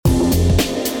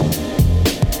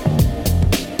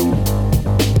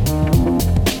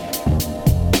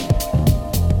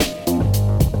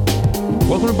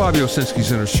Bobby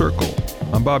Owsinski's Inner Circle.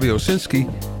 I'm Bobby Owsinski,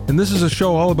 and this is a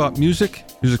show all about music,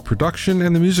 music production,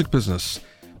 and the music business.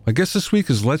 My guest this week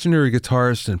is legendary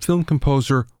guitarist and film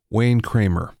composer Wayne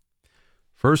Kramer.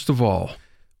 First of all,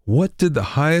 what did the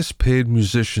highest paid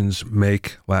musicians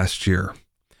make last year?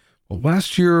 Well,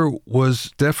 last year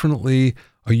was definitely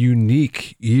a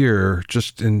unique year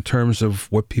just in terms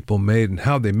of what people made and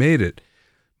how they made it,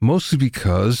 mostly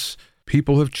because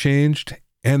people have changed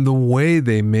and the way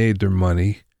they made their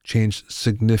money changed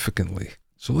significantly.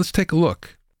 So let's take a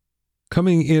look.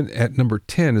 Coming in at number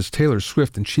 10 is Taylor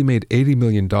Swift, and she made $80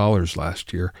 million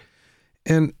last year.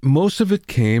 And most of it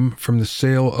came from the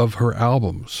sale of her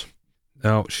albums.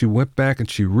 Now, she went back and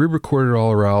she re-recorded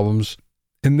all her albums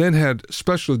and then had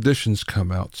special editions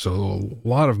come out. So a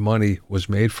lot of money was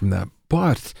made from that.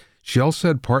 But she also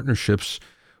had partnerships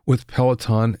with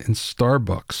Peloton and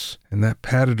Starbucks, and that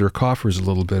padded her coffers a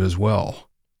little bit as well.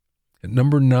 At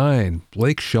number 9,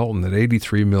 Blake Shelton at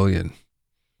 $83 million.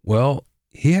 Well,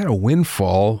 he had a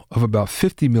windfall of about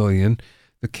 $50 million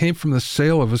that came from the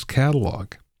sale of his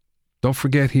catalog. Don't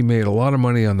forget, he made a lot of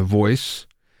money on The Voice.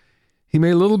 He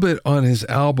made a little bit on his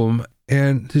album,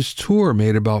 and his tour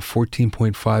made about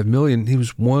 $14.5 million. He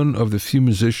was one of the few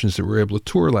musicians that were able to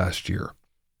tour last year.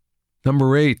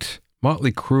 Number 8,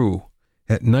 Motley Crue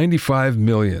at $95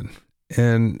 million.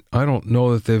 And I don't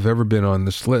know that they've ever been on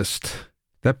this list.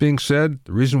 That being said,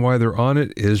 the reason why they're on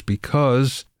it is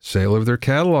because sale of their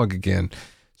catalog again.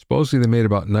 Supposedly they made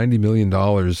about $90 million,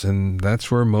 and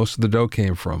that's where most of the dough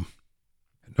came from.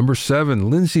 Number 7,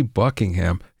 Lindsey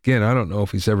Buckingham. Again, I don't know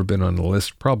if he's ever been on the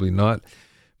list. Probably not.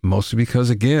 Mostly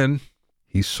because, again,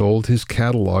 he sold his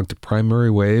catalog to Primary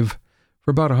Wave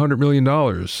for about $100 million,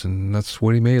 and that's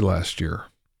what he made last year.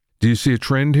 Do you see a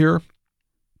trend here?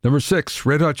 Number 6,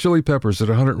 Red Hot Chili Peppers at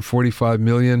 $145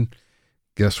 million.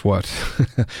 Guess what?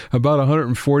 About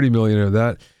 $140 million of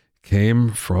that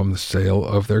came from the sale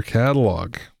of their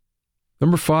catalog.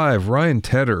 Number 5, Ryan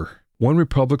Tedder, One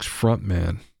Republic's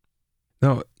frontman.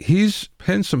 Now, he's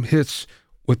penned some hits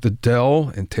with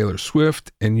Adele and Taylor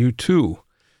Swift and U2.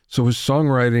 So his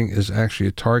songwriting is actually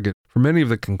a target for many of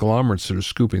the conglomerates that are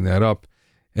scooping that up.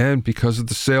 And because of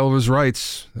the sale of his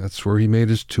rights, that's where he made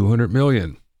his $200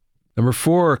 million. Number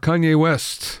 4, Kanye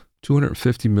West,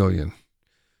 $250 million.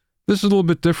 This is a little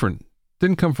bit different.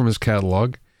 Didn't come from his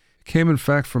catalog. It came, in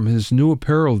fact, from his new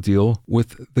apparel deal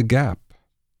with The Gap.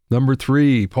 Number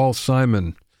 3, Paul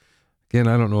Simon. Again,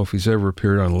 I don't know if he's ever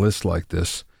appeared on a list like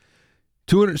this.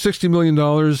 $260 million,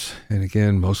 and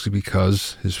again, mostly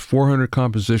because his 400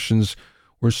 compositions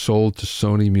were sold to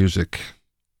Sony Music.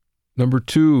 Number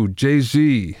 2,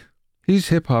 Jay-Z. He's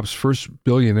hip-hop's first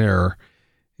billionaire,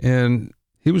 and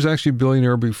he was actually a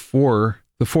billionaire before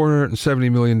the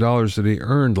 $470 million that he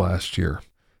earned last year.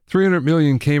 $300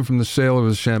 million came from the sale of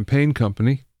his champagne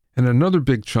company, and another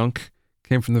big chunk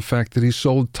came from the fact that he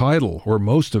sold Tidal, or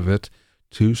most of it,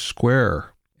 to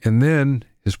Square. And then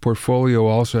his portfolio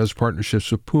also has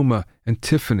partnerships with Puma and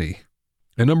Tiffany.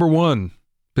 And number 1,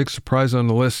 big surprise on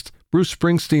the list, Bruce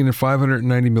Springsteen at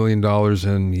 $590 million.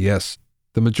 And yes,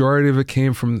 the majority of it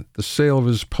came from the sale of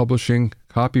his publishing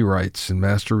copyrights and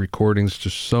master recordings to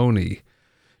Sony.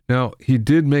 Now, he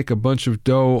did make a bunch of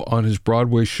dough on his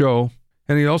Broadway show,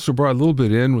 and he also brought a little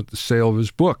bit in with the sale of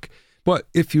his book. But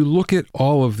if you look at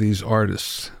all of these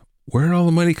artists, where did all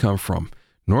the money come from?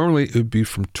 Normally, it would be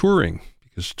from touring,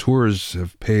 because tours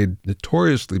have paid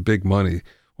notoriously big money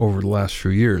over the last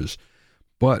few years.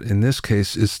 But in this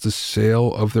case, it's the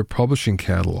sale of their publishing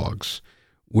catalogs,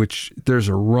 which there's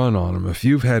a run on them. If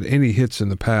you've had any hits in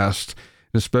the past,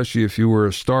 especially if you were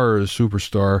a star or a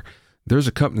superstar, there's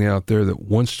a company out there that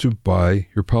wants to buy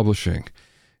your publishing.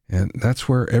 And that's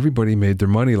where everybody made their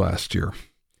money last year.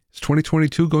 Is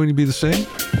 2022 going to be the same?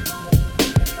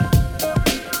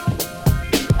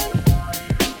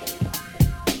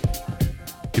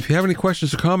 If you have any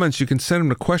questions or comments, you can send them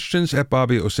to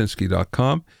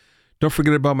questions@bobbyowsinski.com. Don't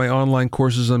forget about my online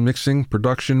courses on mixing,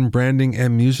 production, branding,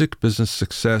 and music, business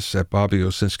success at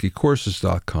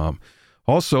bobbyowsinskicourses.com.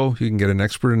 Also, you can get an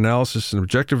expert analysis and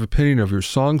objective opinion of your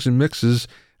songs and mixes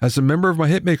as a member of my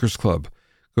Hitmakers Club.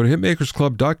 Go to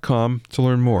hitmakersclub.com to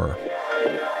learn more.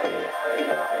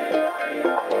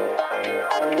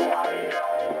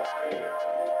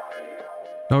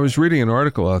 Now, I was reading an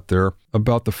article out there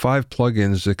about the 5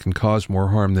 plugins that can cause more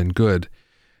harm than good.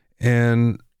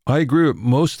 And I agree with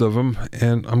most of them,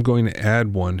 and I'm going to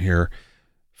add one here.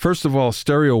 First of all,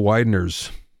 stereo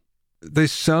wideners. They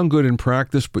sound good in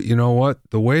practice, but you know what?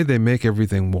 The way they make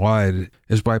everything wide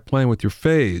is by playing with your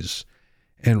phase.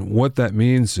 And what that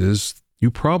means is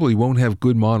you probably won't have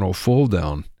good mono fold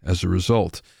down as a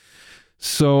result.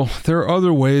 So there are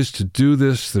other ways to do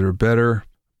this that are better,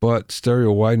 but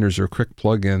stereo wideners are a quick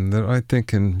plug-in that I think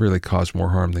can really cause more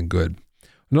harm than good.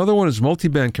 Another one is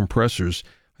multiband compressors.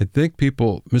 I think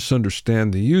people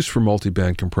misunderstand the use for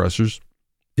multiband compressors.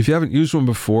 If you haven't used one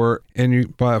before and you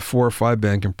buy a 4 or 5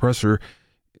 band compressor,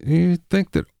 you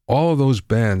think that all of those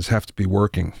bands have to be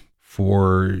working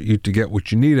for you to get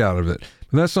what you need out of it.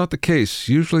 But that's not the case.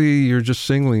 Usually you're just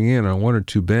singling in on 1 or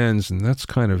 2 bands, and that's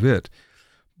kind of it.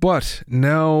 But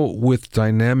now with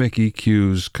dynamic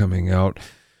EQs coming out,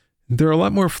 they're a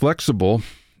lot more flexible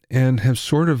and have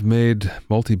sort of made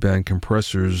multiband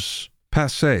compressors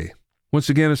passé. Once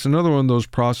again, it's another one of those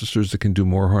processors that can do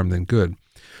more harm than good.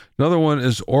 Another one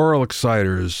is aural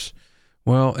exciters.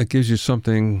 Well, it gives you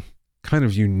something kind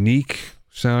of unique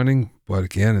sounding, but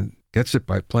again, it gets it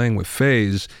by playing with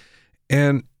phase.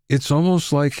 And it's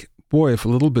almost like, boy, if a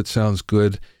little bit sounds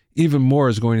good, even more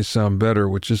is going to sound better,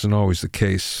 which isn't always the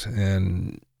case.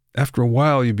 And after a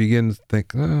while, you begin to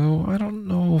think, oh, I don't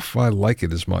know if I like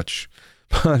it as much.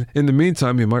 But in the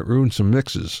meantime, you might ruin some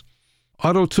mixes.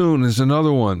 Auto-tune is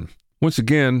another one. Once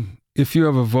again, if you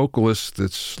have a vocalist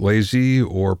that's lazy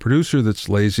or a producer that's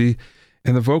lazy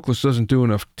and the vocalist doesn't do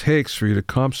enough takes for you to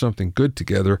comp something good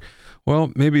together,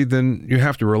 well, maybe then you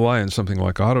have to rely on something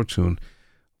like auto-tune.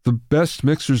 The best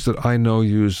mixers that I know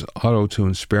use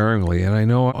auto-tune sparingly, and I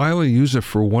know I only use it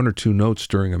for 1 or 2 notes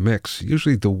during a mix,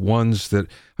 usually the ones that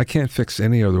I can't fix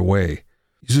any other way.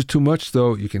 Use it too much,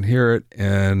 though, you can hear it,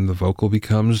 and the vocal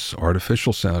becomes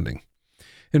artificial sounding.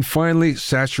 And finally,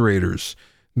 saturators.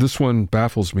 This one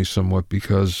baffles me somewhat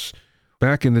because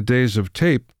back in the days of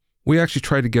tape, we actually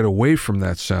tried to get away from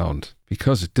that sound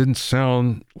because it didn't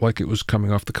sound like it was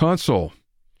coming off the console.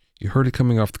 You heard it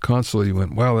coming off the console, you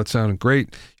went, wow, that sounded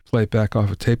great. You play it back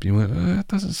off a tape, and you went, that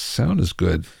doesn't sound as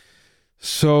good.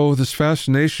 So this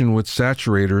fascination with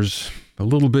saturators, a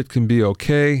little bit can be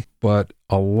okay, but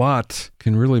a lot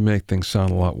can really make things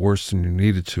sound a lot worse than you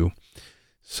needed to.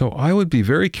 So I would be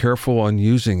very careful on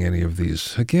using any of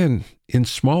these. Again, in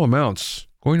small amounts,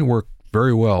 going to work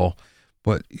very well,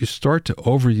 but you start to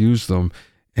overuse them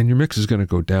and your mix is going to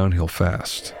go downhill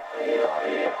fast.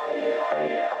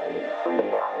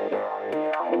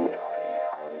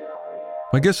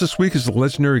 My guest this week is the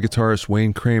legendary guitarist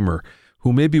Wayne Kramer,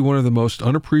 who may be one of the most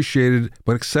unappreciated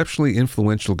but exceptionally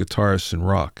influential guitarists in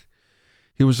rock.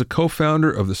 He was a co-founder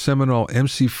of the seminal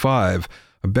MC5,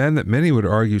 a band that many would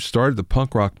argue started the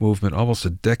punk rock movement almost a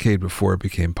decade before it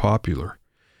became popular.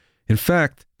 In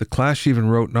fact, The Clash even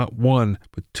wrote not 1,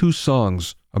 but 2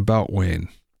 songs about Wayne.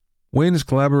 Wayne has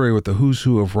collaborated with the who's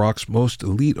who of rock's most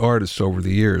elite artists over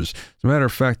the years. As a matter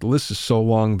of fact, the list is so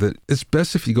long that it's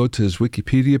best if you go to his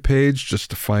Wikipedia page just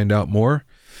to find out more.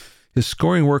 His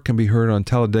scoring work can be heard on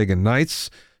Talladega Nights,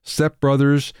 Step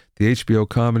Brothers, the HBO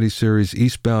comedy series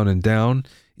Eastbound and Down,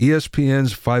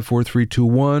 ESPN's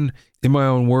 54321, In My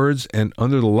Own Words, and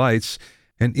Under the Lights,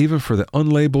 and even for the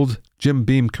unlabeled Jim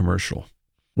Beam commercial.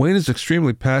 Wayne is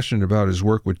extremely passionate about his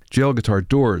work with Jail Guitar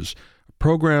Doors, a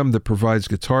program that provides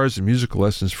guitars and musical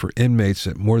lessons for inmates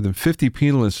at more than 50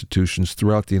 penal institutions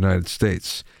throughout the United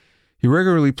States. He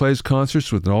regularly plays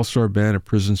concerts with an all-star band at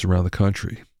prisons around the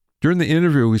country. During the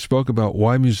interview, we spoke about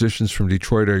why musicians from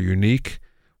Detroit are unique,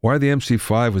 why the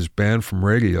MC5 was banned from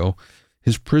radio,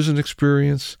 his prison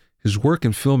experience, his work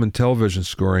in film and television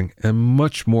scoring, and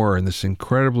much more in this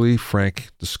incredibly frank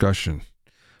discussion.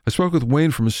 I spoke with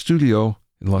Wayne from his studio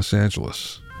in Los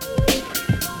Angeles.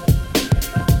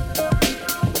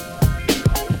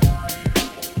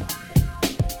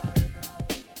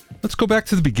 Let's go back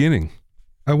to the beginning.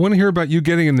 I want to hear about you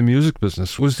getting in the music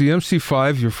business. Was the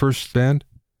MC5 your first band?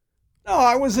 No,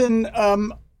 I was in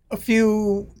a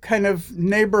few kind of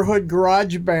neighborhood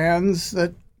garage bands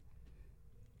that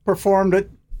performed at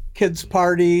kids'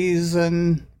 parties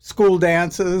and school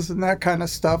dances and that kind of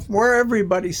stuff, where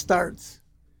everybody starts.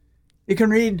 You can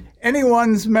read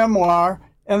anyone's memoir,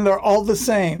 and they're all the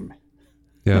same.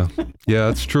 Yeah,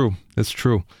 that's true. That's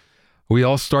true. We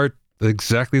all start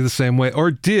exactly the same way, or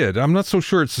did. I'm not so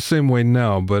sure it's the same way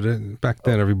now, but back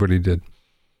then everybody did.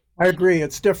 I agree.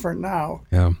 It's different now.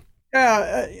 Yeah.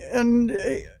 Yeah, and,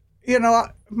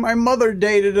 my mother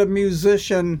dated a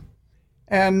musician,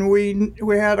 and we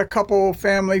had a couple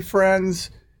family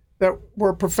friends that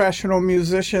were professional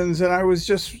musicians, and I was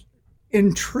just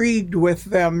intrigued with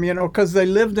them, because they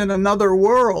lived in another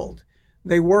world.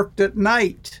 They worked at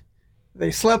night.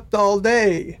 They slept all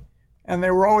day, and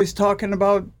they were always talking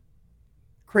about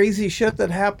crazy shit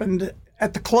that happened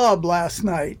at the club last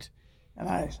night.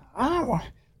 And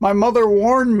my mother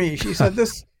warned me. She said,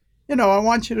 I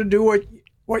want you to do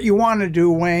what you want to do,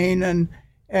 Wayne.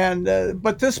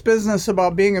 But this business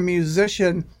about being a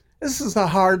musician, this is a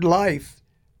hard life.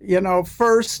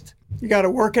 First, you got to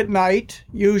work at night,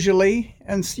 usually,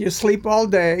 and you sleep all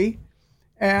day.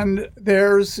 And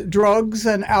there's drugs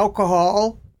and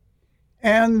alcohol,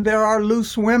 and there are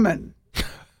loose women.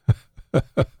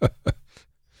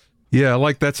 Yeah,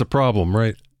 like that's a problem,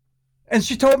 right? And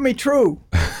she told me true.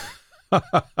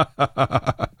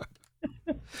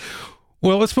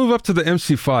 Well, let's move up to the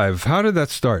MC5. How did that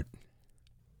start?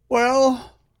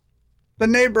 Well, the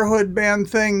neighborhood band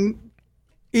thing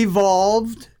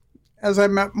evolved as I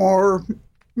met more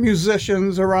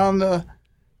musicians around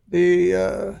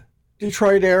the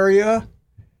Detroit area.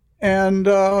 And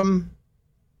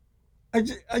I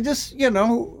just,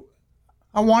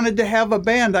 I wanted to have a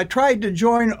band. I tried to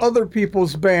join other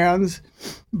people's bands,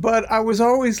 but I was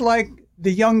always like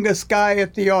the youngest guy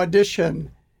at the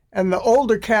audition. And the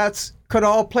older cats could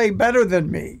all play better than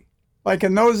me. Like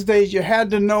in those days, you had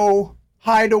to know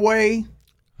Hideaway.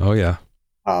 Oh, yeah.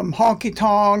 Honky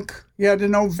Tonk. You had to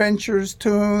know Ventures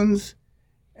tunes.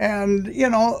 And,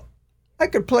 I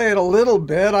could play it a little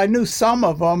bit. I knew some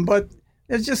of them, but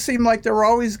it just seemed like there were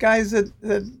always guys that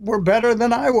were better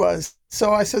than I was.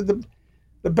 So I said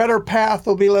the better path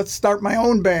will be, let's start my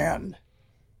own band.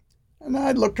 And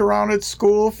I looked around at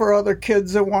school for other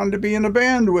kids that wanted to be in a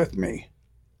band with me.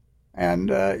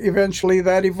 And eventually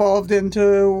that evolved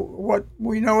into what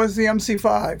we know as the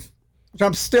MC5, which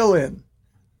I'm still in.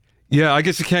 Yeah, I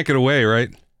guess you can't get away,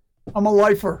 right? I'm a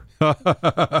lifer.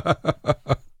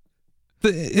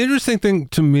 The interesting thing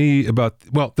to me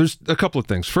there's a couple of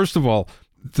things. First of all,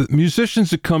 the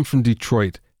musicians that come from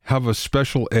Detroit have a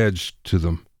special edge to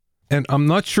them. And I'm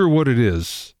not sure what it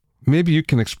is. Maybe you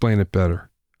can explain it better.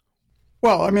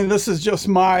 Well, this is just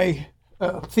my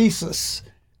thesis,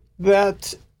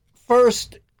 that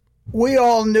first, we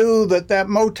all knew that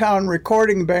Motown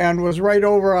recording band was right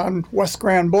over on West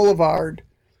Grand Boulevard.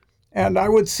 And I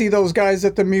would see those guys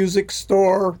at the music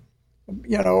store,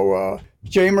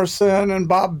 Jamerson and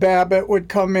Bob Babbitt would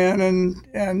come in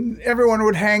and everyone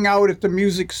would hang out at the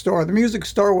music store. The music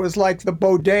store was like the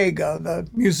bodega, the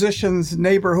musicians'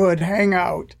 neighborhood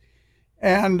hangout.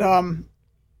 And,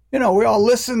 we all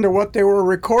listened to what they were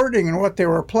recording and what they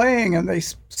were playing, and they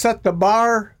set the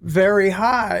bar very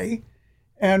high.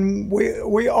 And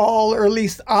we all, or at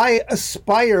least I,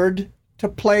 aspired to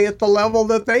play at the level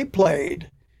that they played.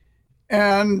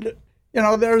 And,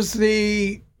 there's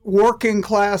the working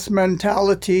class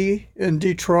mentality in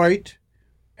Detroit.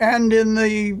 And in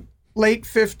the late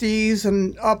 50s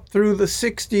and up through the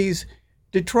 60s,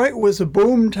 Detroit was a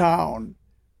boom town.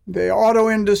 The auto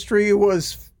industry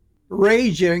was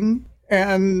raging,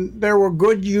 and there were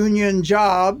good union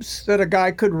jobs that a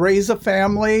guy could raise a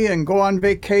family and go on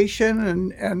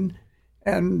vacation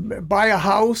and buy a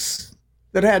house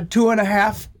that had a two and a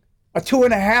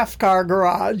half car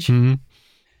garage. Mm-hmm.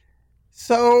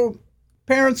 So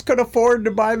parents could afford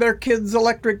to buy their kids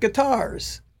electric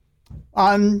guitars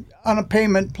on a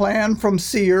payment plan from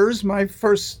Sears. My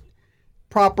first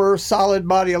proper solid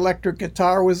body electric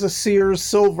guitar was a Sears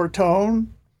Silvertone.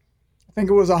 I think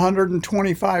it was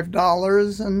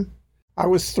 $125, and I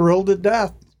was thrilled to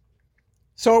death.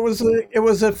 So it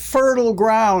was a fertile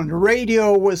ground.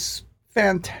 Radio was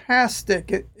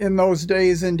fantastic in those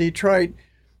days in Detroit.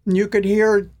 And you could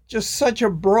hear just such a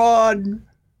broad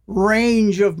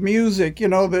range of music.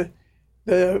 The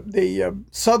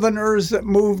Southerners that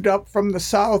moved up from the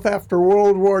South after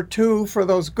World War II for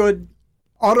those good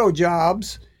auto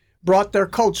jobs brought their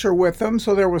culture with them.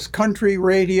 So there was country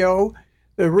radio.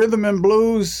 The rhythm and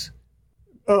blues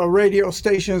radio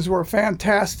stations were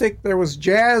fantastic. There was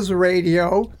jazz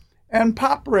radio and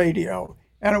pop radio.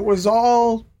 And it was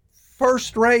all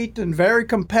first rate and very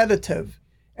competitive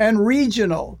and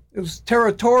regional. It was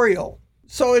territorial.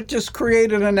 So it just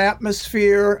created an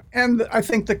atmosphere. And I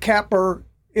think the capper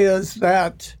is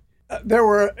that there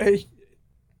were a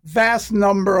vast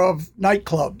number of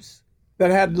nightclubs that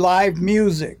had live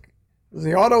music.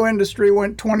 The auto industry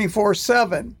went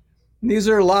 24/7. These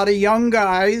are a lot of young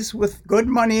guys with good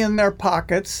money in their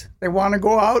pockets. They want to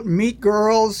go out and meet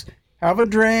girls, have a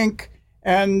drink,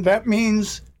 and that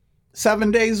means 7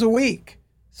 days a week.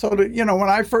 So, when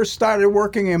I first started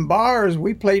working in bars,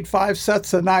 we played 5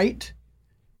 sets a night,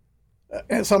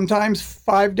 and sometimes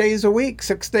 5 days a week,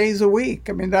 6 days a week.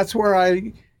 That's where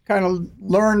I kind of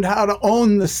learned how to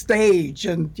own the stage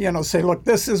and, say, look,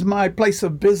 this is my place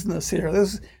of business here.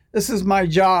 This is my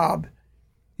job.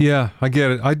 Yeah, I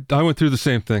get it. I went through the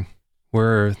same thing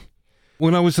where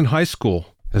when I was in high school,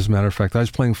 as a matter of fact, I was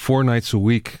playing 4 nights a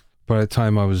week by the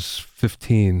time I was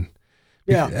 15.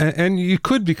 Yeah. And you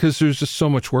could because there's just so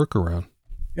much work around.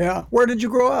 Yeah. Where did you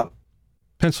grow up?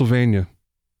 Pennsylvania.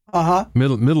 Uh-huh.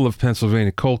 Middle of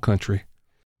Pennsylvania, coal country.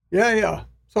 Yeah, yeah.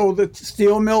 So the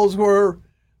steel mills were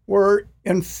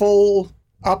in full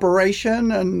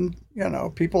operation, and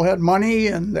people had money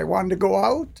and they wanted to go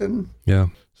out. And yeah,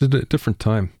 it's a different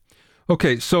time.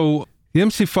 Okay, so the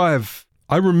MC5,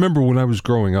 I remember when I was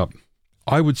growing up,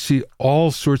 I would see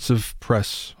all sorts of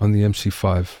press on the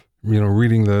MC5,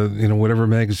 reading the, whatever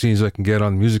magazines I can get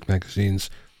on music magazines.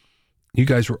 You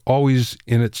guys were always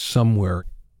in it somewhere.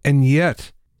 And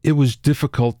yet it was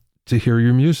difficult to hear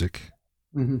your music.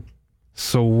 Mm-hmm.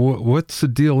 So what's the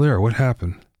deal there? What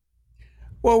happened?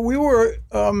 Well, we were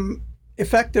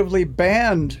effectively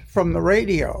banned from the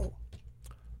radio.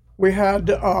 We had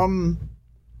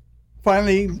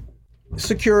finally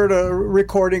secured a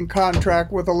recording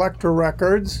contract with Elektra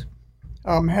Records,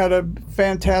 had a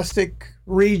fantastic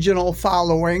regional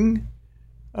following.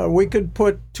 We could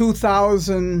put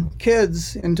 2,000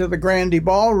 kids into the Grandy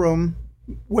Ballroom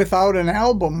without an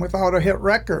album, without a hit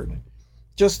record,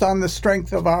 just on the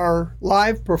strength of our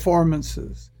live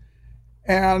performances.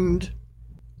 And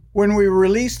when we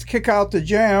released Kick Out the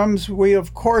Jams, we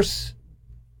of course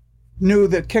knew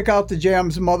that Kick Out the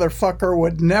Jams Motherfucker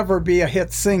would never be a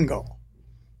hit single.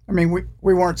 I mean,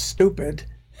 we weren't stupid.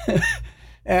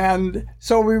 And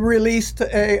so we released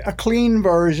a clean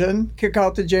version, Kick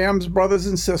Out the Jams Brothers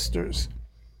and Sisters.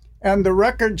 And the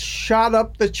record shot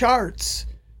up the charts.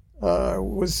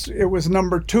 It was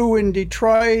number 2 in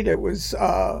Detroit. It was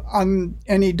on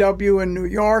NEW in New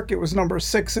York. It was number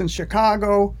 6 in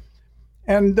Chicago.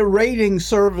 And the rating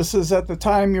services at the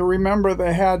time, you remember,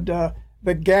 they had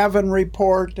the Gavin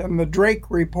Report and the Drake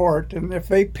Report. And if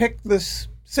they picked this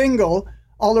single,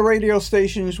 all the radio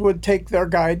stations would take their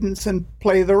guidance and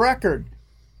play the record.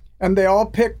 And they all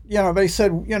picked, they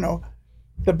said,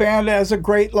 the band has a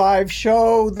great live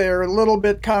show. They're a little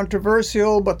bit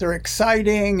controversial, but they're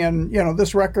exciting. And,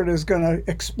 this record is going to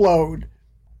explode.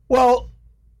 Well,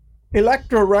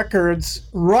 Elektra Records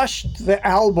rushed the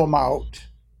album out.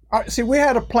 See, we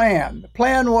had a plan. The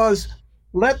plan was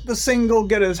let the single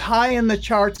get as high in the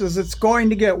charts as it's going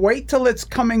to get. Wait till it's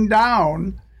coming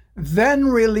down, then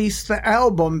release the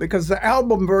album, because the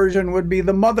album version would be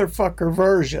the motherfucker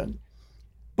version.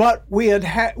 But we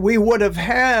would have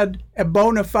had a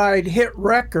bona fide hit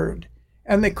record,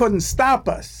 and they couldn't stop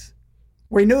us.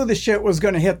 We knew the shit was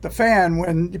going to hit the fan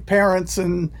when parents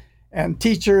and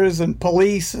teachers and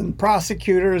police and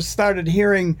prosecutors started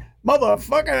hearing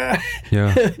motherfucker.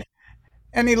 Yeah.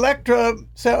 And Elektra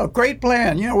said, "Oh, great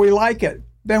plan. We like it."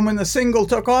 Then when the single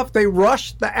took off, they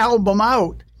rushed the album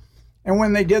out. And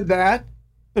when they did that,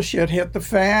 the shit hit the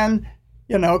fan.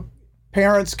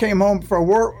 Parents came home from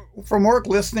work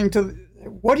listening to,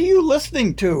 "What are you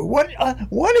listening to?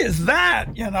 What is that?"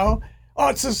 "Oh,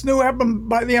 it's this new album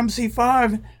by the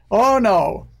MC5. "Oh,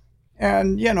 no."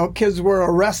 And, kids were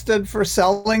arrested for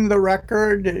selling the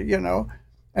record,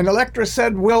 And Elektra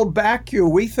said, "We'll back you.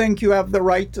 We think you have the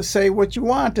right to say what you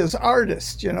want as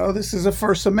artists. This is a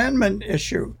First Amendment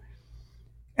issue."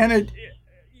 And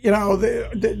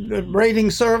the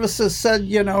rating services said,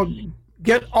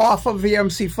 get off of the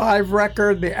MC5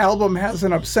 record. The album has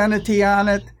an obscenity on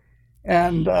it.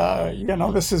 And,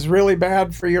 this is really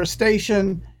bad for your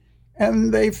station.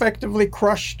 And they effectively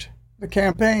crushed the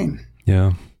campaign.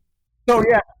 Yeah. So,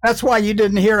 yeah, that's why you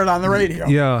didn't hear it on the radio.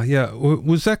 Yeah, yeah.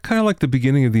 Was that kind of like the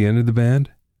beginning of the end of the band?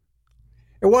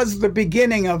 It was the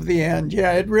beginning of the end,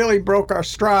 yeah. It really broke our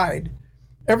stride.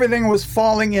 Everything was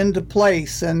falling into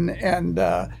place, and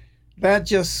that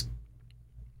just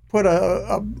put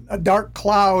a dark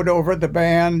cloud over the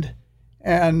band.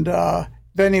 And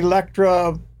then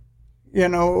Elektra,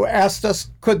 asked us,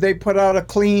 could they put out a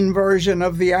clean version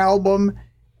of the album?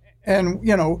 And,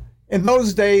 in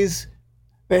those days,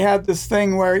 they had this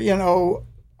thing where,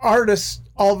 artists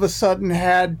all of a sudden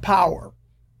had power.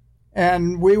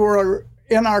 And we were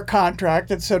in our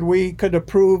contract. It said we could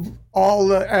approve all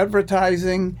the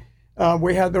advertising.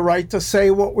 We had the right to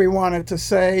say what we wanted to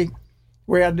say.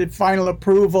 We had the final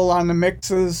approval on the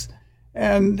mixes.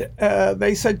 And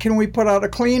they said, "Can we put out a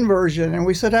clean version?" And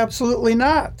we said, "Absolutely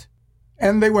not."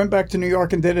 And they went back to New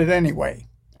York and did it anyway,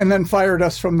 and then fired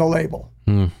us from the label.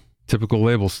 Typical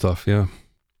label stuff, yeah.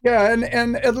 Yeah,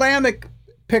 and Atlantic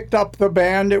picked up the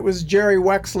band. It was Jerry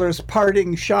Wexler's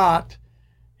parting shot.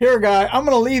 "Here, guy, I'm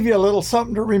going to leave you a little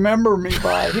something to remember me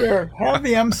by. Here, have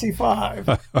the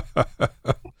MC5.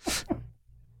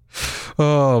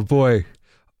 Oh, boy.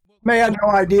 They had no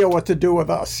idea what to do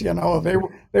with us,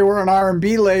 They were an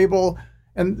R&B label,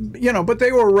 and, but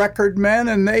they were record men,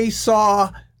 and they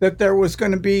saw that there was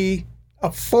going to be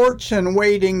a fortune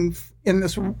waiting in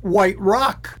this white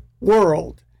rock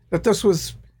world, that this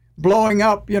was blowing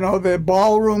up. The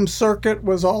ballroom circuit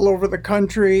was all over the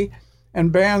country,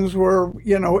 and bands were,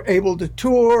 able to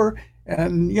tour,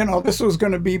 and, this was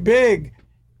going to be big.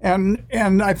 And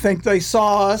I think they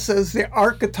saw us as the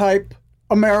archetype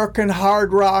American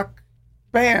hard rock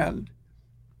band,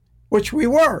 which we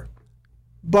were.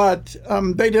 But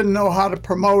they didn't know how to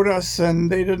promote us,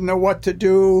 and they didn't know what to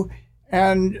do.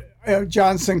 And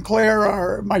John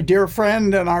Sinclair, my dear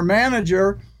friend and our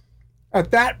manager,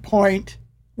 at that point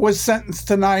was sentenced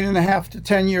to 9.5 to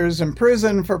 10 years in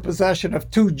prison for possession of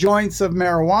 2 joints of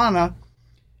marijuana.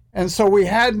 And so we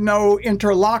had no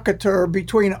interlocutor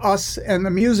between us and the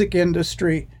music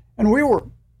industry. And we were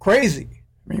crazy.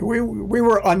 I mean, we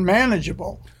were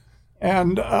unmanageable.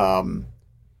 And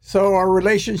so our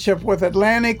relationship with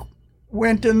Atlantic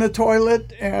went in the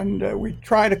toilet, and we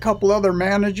tried a couple other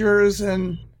managers.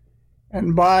 And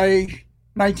by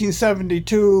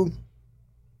 1972,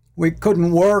 we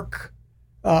couldn't work.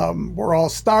 We're all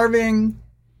starving.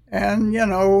 And,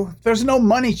 there's no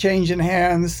money changing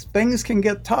hands. Things can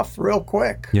get tough real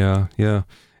quick. Yeah.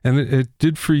 And it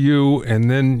did for you,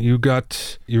 and then you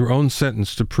got your own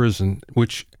sentence to prison,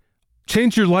 which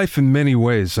changed your life in many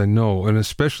ways, I know, and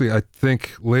especially I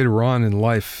think later on in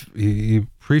life, you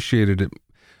appreciated it.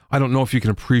 I don't know if you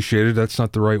can appreciate it, that's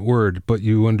not the right word, but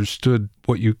you understood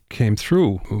what you came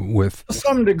through with. To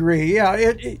some degree,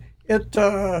 yeah. It's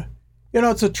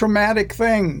a traumatic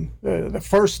thing, the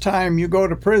first time you go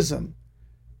to prison.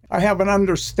 I have an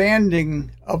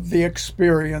understanding of the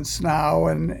experience now,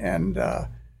 and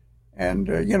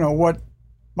what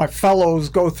my fellows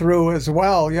go through as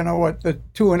well, what the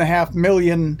 2.5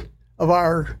 million of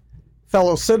our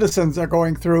fellow citizens are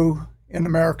going through in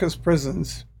America's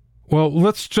prisons. Well,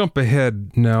 let's jump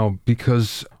ahead now,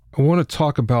 because I want to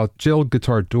talk about Jail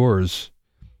Guitar Doors.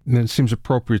 And it seems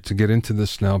appropriate to get into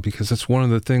this now, because it's one of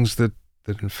the things that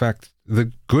in fact,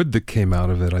 the good that came out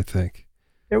of it, I think.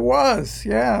 It was,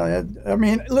 yeah. I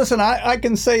mean, listen, I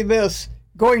can say this.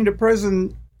 Going to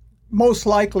prison most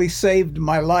likely saved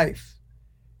my life.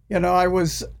 I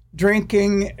was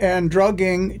drinking and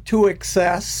drugging to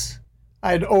excess.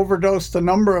 I'd overdosed a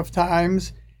number of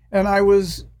times, and I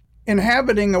was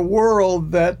inhabiting a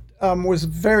world that was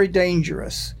very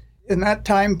dangerous. In that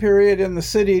time period in the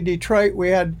city of Detroit, we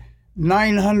had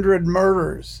 900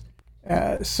 murders.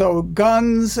 So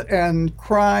guns and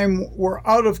crime were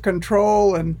out of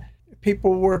control, and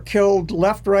people were killed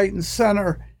left, right, and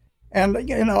center. And,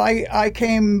 I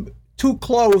came too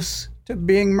close to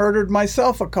being murdered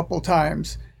myself a couple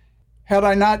times. Had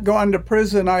I not gone to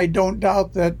prison, I don't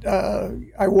doubt that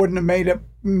I wouldn't have made it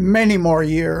many more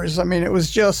years. I mean, it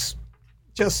was just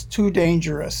too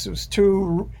dangerous.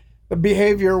 The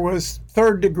behavior was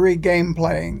third-degree game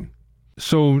playing.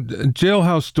 So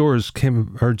Jailhouse Doors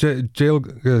Jail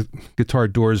Guitar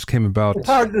Doors came about. It's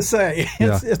hard to say.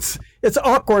 It's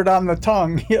awkward on the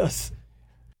tongue, yes.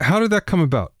 How did that come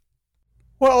about?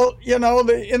 Well, in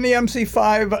the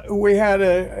MC5, we had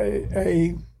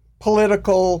a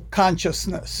political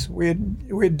consciousness. We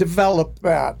had developed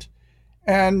that,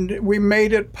 and we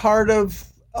made it part of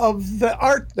the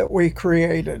art that we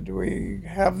created. We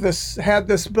had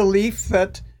this belief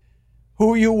that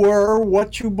who you were,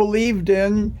 what you believed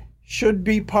in, should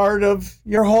be part of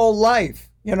your whole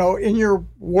life. In your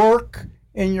work,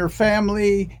 in your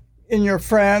family, in your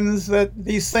friends, that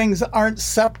these things aren't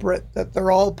separate, that they're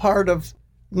all part of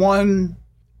one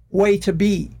way to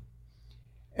be.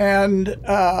 And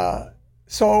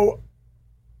so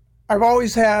I've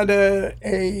always had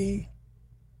a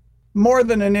more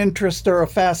than an interest or a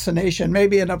fascination,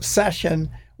 maybe an obsession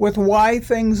with why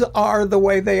things are the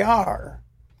way they are.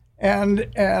 And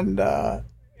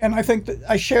I think that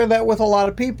I share that with a lot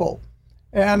of people.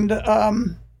 And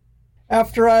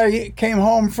after I came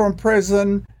home from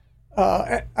prison,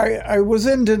 I was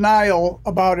in denial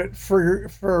about it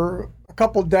for a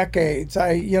couple decades.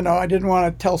 I didn't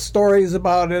want to tell stories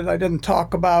about it. I didn't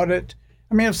talk about it.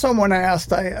 I mean, if someone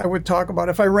asked, I would talk about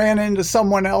it. If I ran into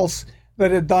someone else that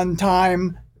had done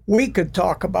time, we could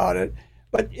talk about it.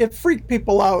 But it freaked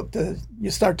people out that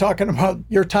you start talking about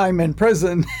your time in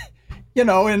prison.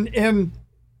 In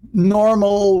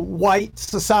normal white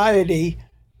society,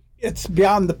 it's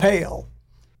beyond the pale.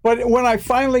 But when I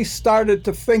finally started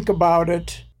to think about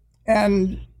it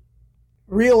and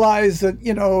realize that,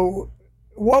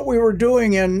 what we were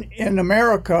doing in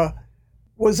America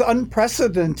was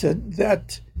unprecedented,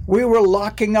 that we were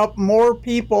locking up more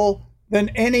people than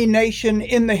any nation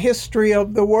in the history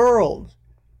of the world.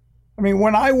 I mean,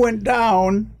 when I went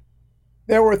down,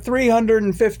 there were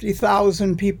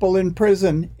 350,000 people in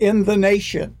prison in the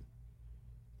nation.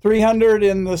 300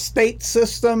 in the state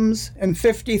systems and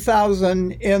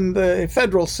 50,000 in the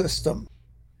federal system.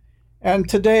 And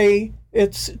today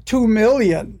it's 2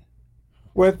 million,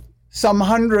 with some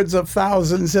hundreds of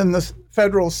thousands in the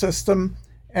federal system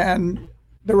and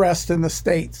the rest in the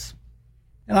states.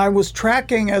 And I was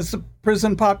tracking as the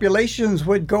prison populations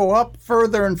would go up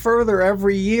further and further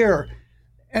every year.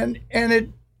 And it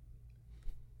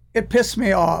pissed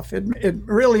me off. It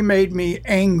really made me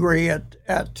angry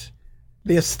at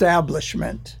the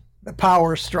establishment, the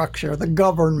power structure, the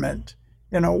government.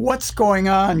 What's going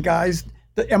on, guys?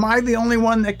 Am I the only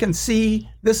one that can see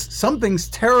this? Something's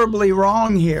terribly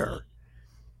wrong here.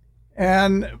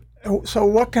 And so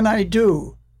what can I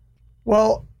do?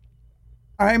 Well,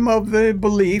 I'm of the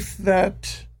belief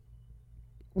that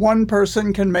one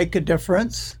person can make a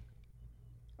difference.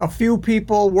 A few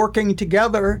people working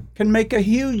together can make a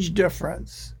huge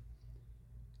difference.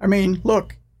 I mean,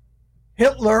 look,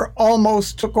 Hitler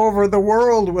almost took over the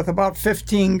world with about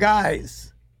 15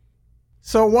 guys.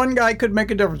 So one guy could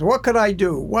make a difference. What could I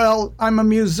do? Well, I'm a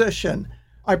musician.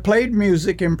 I played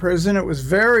music in prison. It was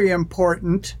very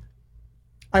important.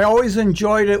 I always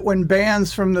enjoyed it when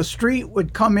bands from the street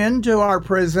would come into our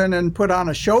prison and put on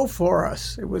a show for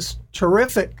us. It was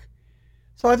terrific.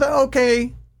 So I thought,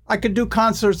 okay, I could do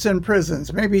concerts in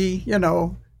prisons. Maybe,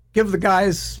 give the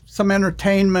guys some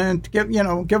entertainment, give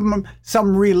them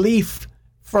some relief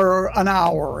for an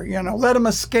hour, let them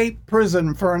escape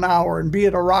prison for an hour and be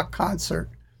at a rock concert.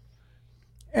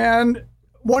 And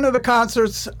one of the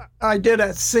concerts I did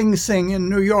at Sing Sing in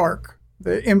New York,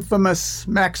 the infamous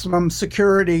maximum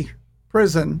security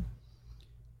prison.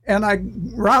 And I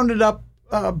rounded up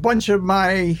a bunch of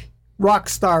my rock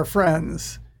star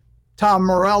friends, Tom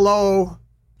Morello,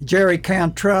 Jerry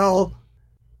Cantrell,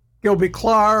 Gilby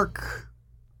Clarke,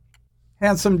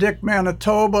 Handsome Dick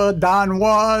Manitoba, Don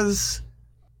Was.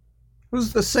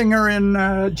 Who's the singer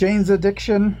in Jane's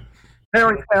Addiction?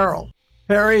 Perry Farrell.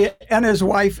 Perry and his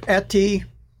wife, Etty.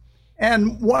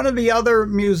 And one of the other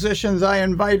musicians I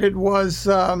invited was,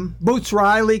 Boots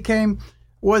Riley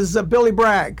was Billy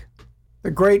Bragg,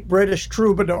 the great British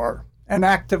troubadour and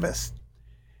activist.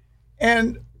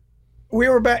 And we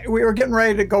were getting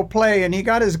ready to go play, and he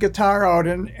got his guitar out,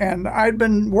 and I'd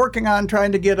been working on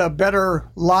trying to get a better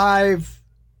live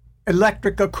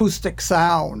electric acoustic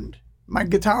sound. My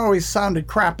guitar always sounded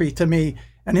crappy to me,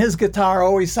 and his guitar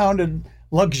always sounded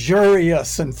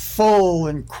luxurious and full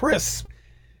and crisp.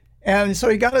 And so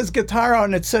he got his guitar out,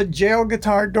 and it said Jail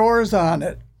Guitar Doors on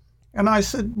it. And I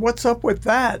said, what's up with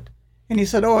that? And he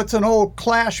said, oh, it's an old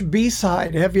Clash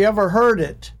B-side. Have you ever heard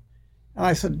it? And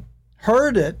I said,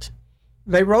 heard it?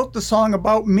 They wrote the song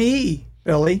about me,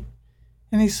 Billy.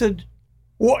 And he said,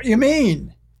 what you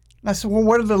mean? And I said, well,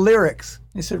 what are the lyrics?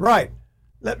 He said, right.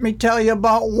 Let me tell you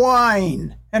about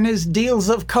wine and his deals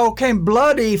of cocaine.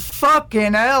 Bloody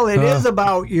fucking hell, it is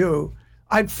about you.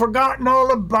 I'd forgotten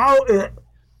all about it.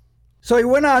 So he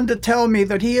went on to tell me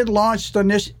that he had launched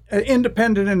an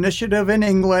independent initiative in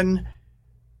England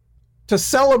to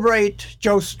celebrate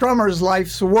Joe Strummer's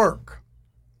life's work.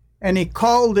 And he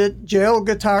called it Jail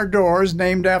Guitar Doors,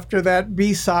 named after that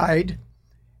B-side.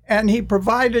 And he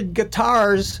provided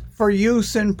guitars for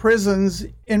use in prisons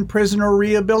in prisoner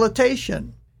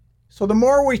rehabilitation. So the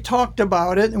more we talked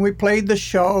about it, and we played the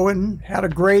show and had a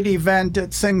great event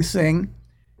at Sing Sing,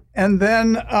 and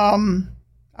then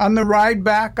on the ride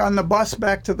back, on the bus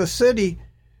back to the city,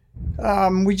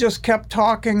 we just kept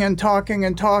talking and talking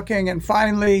and talking, and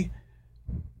finally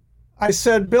I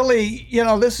said, Billy,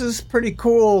 this is pretty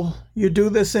cool. You do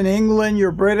this in England,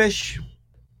 you're British,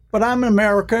 but I'm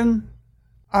American.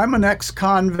 I'm an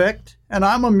ex-convict, and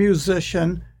I'm a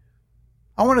musician.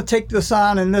 I want to take this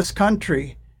on in this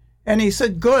country. And he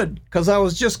said, good, because I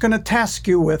was just going to task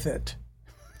you with it.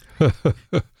 He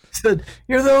said,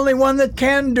 you're the only one that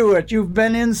can do it. You've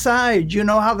been inside. You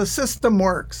know how the system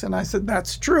works. And I said,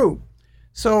 that's true.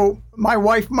 So my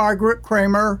wife, Margaret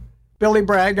Kramer, Billy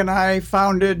Bragg, and I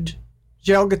founded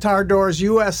Jail Guitar Doors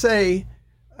USA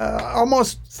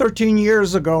almost 13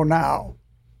 years ago now.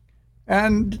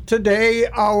 And today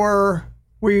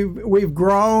we've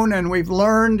grown and we've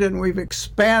learned and we've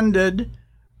expanded.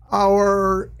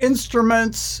 Our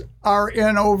instruments are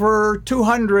in over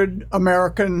 200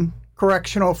 American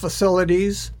correctional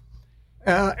facilities,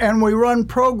 and we run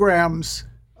programs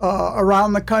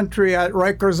around the country at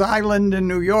Rikers Island in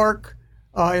New York,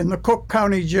 in the Cook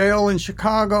County Jail in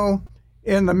Chicago,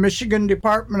 in the Michigan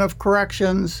Department of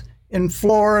Corrections, in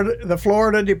Florida, the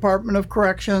Florida Department of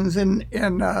Corrections, in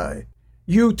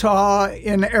Utah,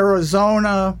 in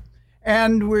Arizona,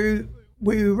 and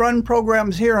we run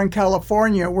programs here in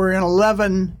California. We're in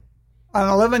 11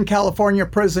 California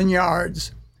prison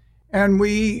yards. and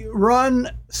we run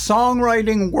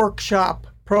songwriting workshop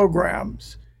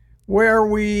programs where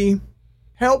we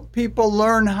help people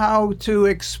learn how to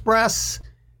express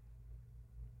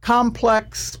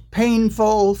complex,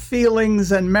 painful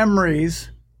feelings and memories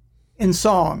in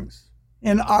songs,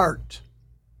 in art.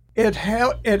 It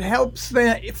helps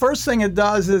them. First thing it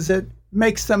does is it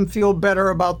makes them feel better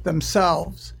about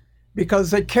themselves,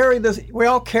 because we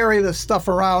all carry this stuff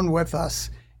around with us.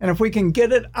 And if we can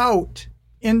get it out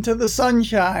into the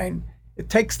sunshine, it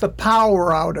takes the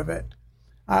power out of it.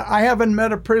 I haven't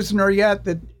met a prisoner yet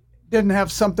that didn't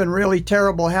have something really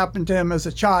terrible happen to him as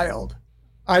a child.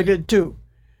 I did too.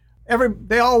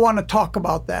 They all want to talk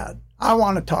about that. I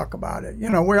want to talk about it.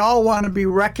 We all want to be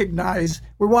recognized.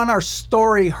 We want our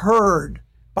story heard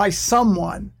by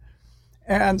someone.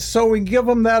 And so we give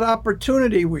them that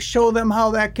opportunity. We show them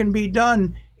how that can be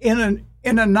done in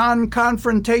a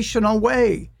non-confrontational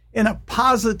way, in a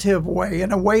positive way,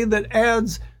 in a way that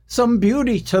adds some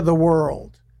beauty to the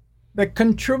world, that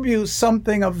contributes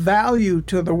something of value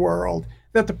to the world,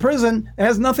 that the prison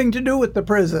has nothing to do with the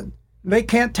prison. They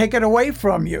can't take it away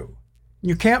from you.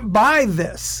 You can't buy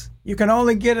this. You can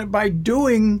only get it by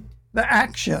doing the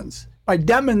actions, by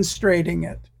demonstrating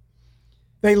it.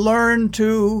 They learn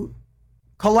to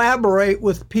collaborate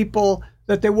with people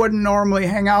that they wouldn't normally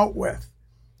hang out with.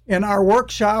 In our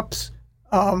workshops,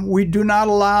 we do not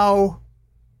allow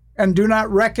and do not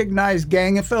recognize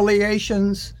gang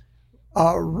affiliations,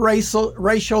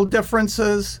 racial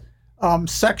differences,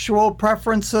 sexual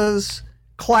preferences,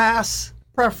 class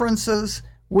preferences.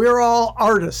 We're all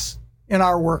artists in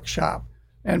our workshop.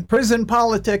 And prison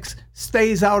politics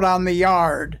stays out on the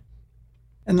yard.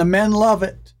 And the men love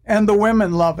it, and the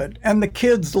women love it, and the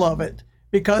kids love it,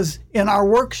 because in our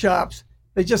workshops,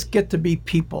 they just get to be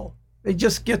people. They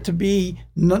just get to be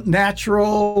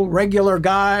natural, regular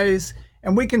guys,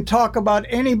 and we can talk about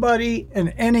anybody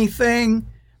and anything,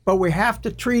 but we have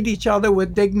to treat each other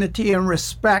with dignity and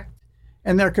respect,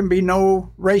 and there can be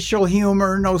no racial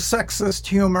humor, no sexist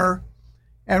humor,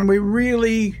 and we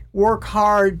really work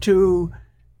hard to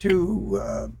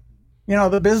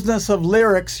the business of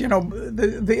lyrics.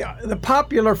 The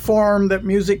popular form that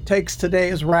music takes today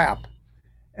is rap.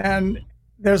 And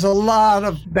there's a lot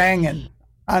of banging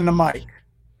on the mic.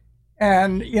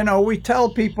 And, we tell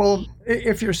people,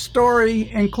 if your story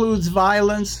includes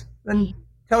violence, then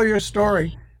tell your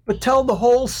story. But tell the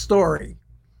whole story.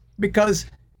 Because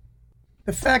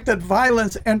the fact that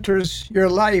violence enters your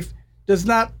life does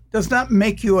not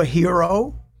make you a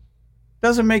hero,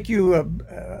 doesn't make you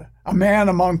a man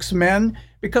amongst men,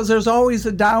 because there's always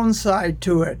a downside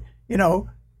to it.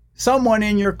 Someone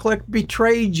in your clique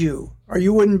betrayed you, or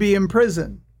you wouldn't be in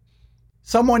prison.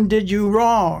 Someone did you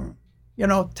wrong.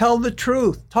 Tell the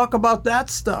truth. Talk about that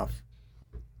stuff.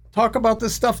 Talk about the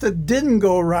stuff that didn't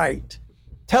go right.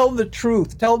 Tell the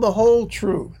truth. Tell the whole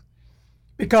truth.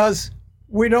 Because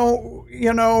we don't,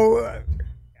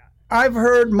 I've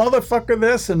heard motherfucker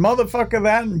this and motherfucker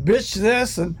that and bitch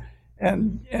this and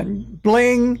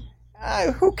bling.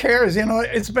 Who cares?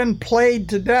 It's been played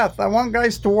to death. I want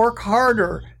guys to work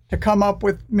harder to come up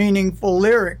with meaningful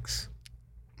lyrics.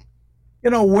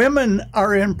 Women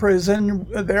are in prison.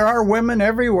 There are women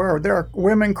everywhere. There are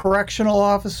women correctional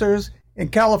officers. In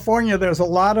California, there's a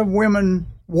lot of women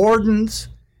wardens,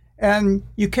 and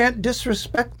you can't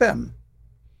disrespect them,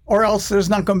 or else there's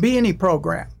not going to be any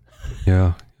program.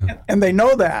 Yeah. And they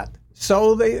know that.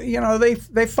 So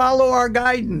they follow our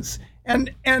guidance.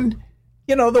 And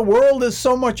the world is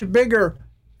so much bigger.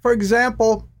 For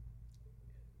example,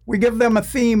 we give them a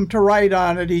theme to write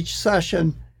on at each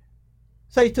session.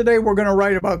 Say today we're going to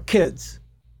write about kids,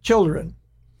 children.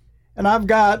 And I've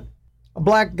got a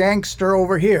black gangster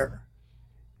over here.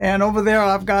 And over there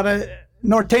I've got a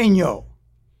norteño.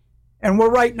 And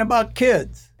we're writing about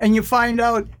kids. And you find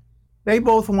out they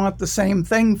both want the same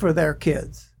thing for their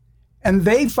kids. And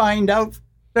they find out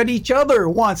that each other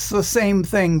wants the same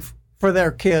thing for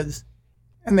their kids.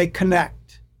 And they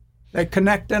connect. They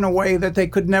connect in a way that they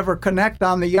could never connect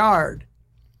on the yard.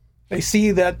 They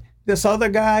see that this other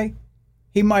guy,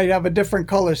 he might have a different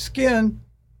color skin,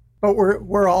 but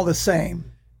we're all the same.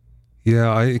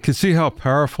 Yeah, I can see how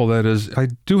powerful that is. I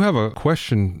do have a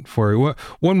question for you.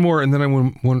 One more, and then I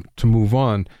want to move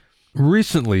on.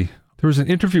 Recently, there was an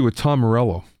interview with Tom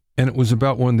Morello, and it was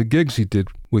about one of the gigs he did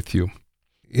with you.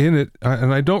 In it,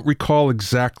 and I don't recall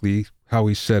exactly how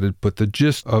he said it, but the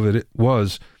gist of it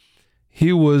was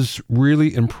he was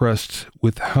really impressed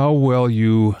with how well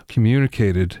you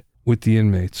communicated with the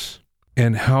inmates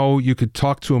and how you could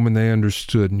talk to them and they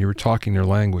understood and you were talking their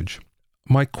language.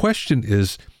 My question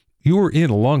is, you were in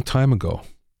a long time ago,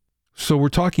 so we're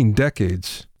talking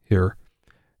decades here.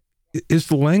 Is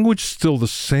the language still the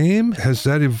same? Has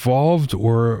that evolved,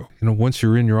 or once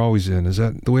you're in, you're always in? Is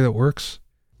that the way that works?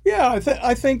 Yeah,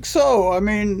 I think so. I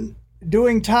mean,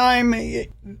 doing time, the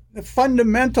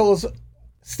fundamentals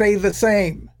stay the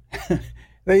same.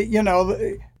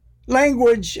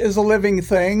 Language is a living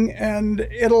thing, and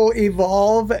it'll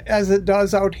evolve as it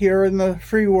does out here in the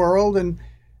free world, and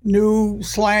new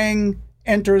slang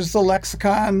enters the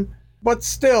lexicon. But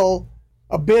still,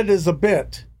 a bit is a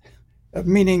bit,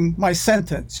 meaning my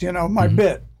sentence, my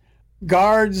bit.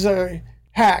 Guards are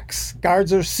hacks.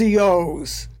 Guards are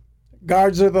COs.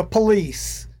 Guards are the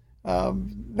police.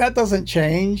 That doesn't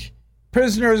change.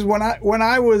 Prisoners, when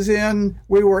I was in,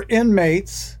 we were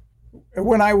inmates.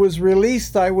 When I was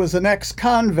released, I was an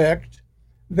ex-convict.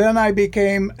 Then I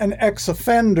became an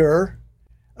ex-offender.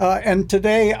 And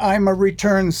today I'm a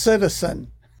returned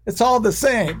citizen. It's all the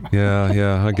same.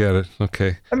 Yeah, I get it.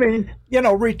 Okay. I mean,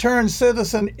 returned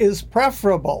citizen is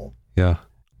preferable. Yeah.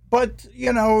 But,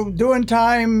 doing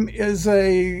time is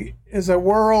a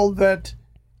world that,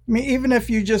 even if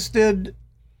you just did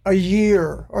a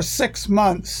year or 6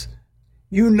 months,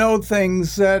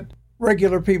 things that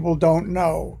regular people don't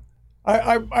know.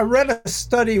 I read a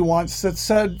study once that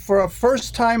said for a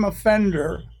first-time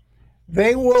offender,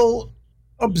 they will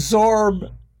absorb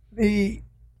the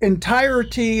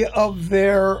entirety of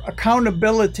their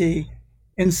accountability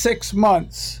in 6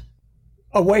 months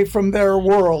away from their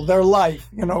world, their life,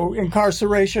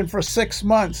 incarceration for 6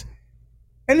 months.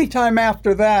 Anytime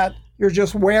after that, you're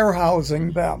just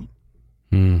warehousing them.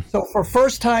 So for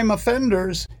first-time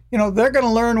offenders, they're going to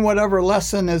learn whatever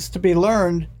lesson is to be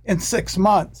learned in 6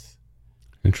 months.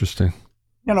 Interesting.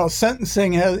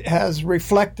 Sentencing has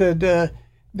reflected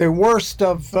the worst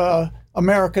of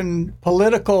American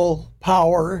political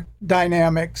power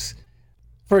dynamics.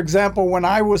 For example, when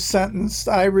I was sentenced,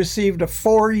 I received a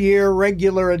 4-year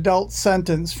regular adult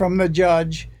sentence from the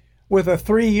judge with a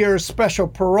 3-year special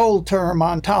parole term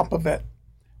on top of it,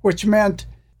 which meant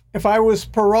if I was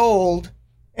paroled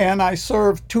and I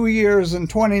served 2 years and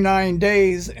 29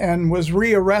 days and was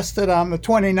rearrested on the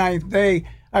 29th day,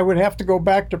 I would have to go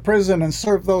back to prison and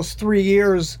serve those 3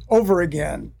 years over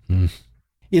again.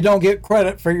 You don't get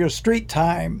credit for your street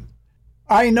time.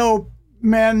 I know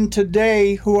men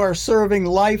today who are serving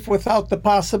life without the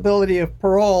possibility of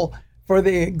parole for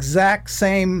the exact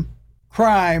same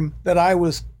crime that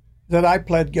I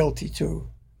pled guilty to,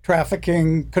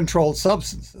 trafficking controlled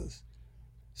substances.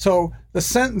 So the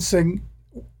sentencing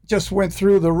just went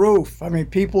through the roof. I mean,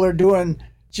 people are doing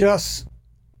just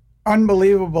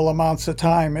unbelievable amounts of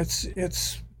time. It's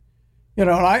and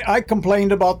I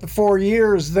complained about the 4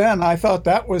 years then. I thought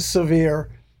that was severe.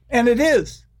 And it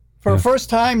is. For a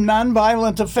first-time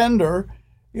nonviolent offender,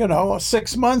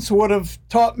 6 months would have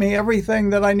taught me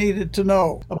everything that I needed to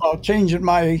know about changing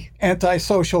my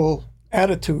antisocial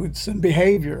attitudes and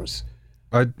behaviors.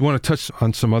 I want to touch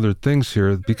on some other things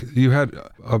here because you had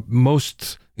a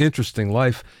most interesting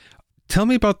life. Tell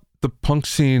me about the punk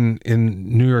scene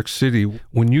in New York City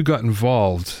when you got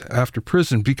involved after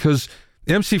prison, because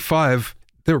MC5,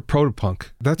 they were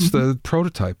proto-punk. That's the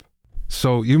prototype.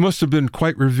 So you must have been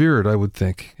quite revered, I would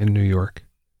think, in New York.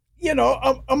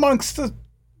 Amongst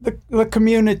the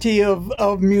community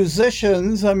of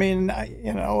musicians, I mean,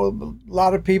 a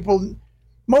lot of people,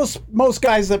 most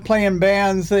guys that play in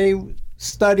bands, they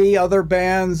study other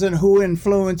bands and who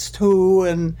influenced who,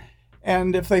 and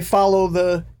if they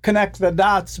connect the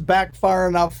dots back far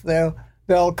enough,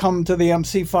 they'll come to the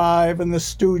MC5 and the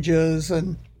Stooges.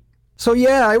 And so,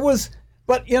 yeah, I was,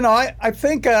 but, I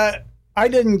think I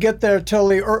didn't get there till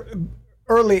the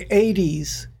early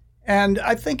 80s. And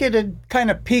I think it had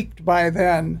kind of peaked by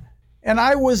then. And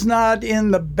I was not in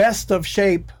the best of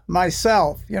shape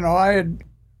myself. I had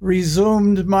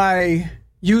resumed my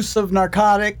use of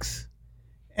narcotics,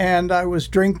 and I was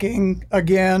drinking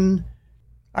again.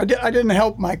 I didn't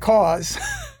help my cause.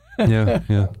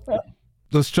 Yeah.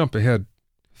 Let's jump ahead.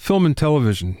 Film and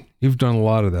television. You've done a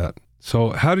lot of that.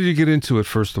 So how did you get into it,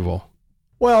 first of all?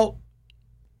 Well,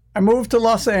 I moved to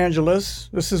Los Angeles.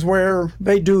 This is where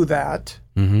they do that.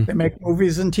 Mm-hmm. They make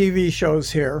movies and TV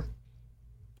shows here.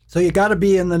 So you got to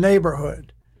be in the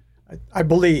neighborhood, I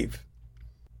believe.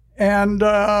 And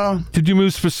did you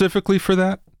move specifically for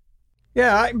that?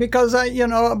 Yeah, because I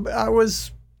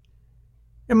was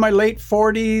in my late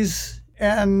 40s,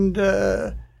 and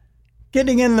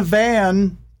getting in the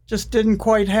van just didn't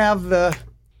quite have that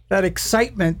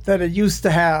excitement that it used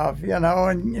to have,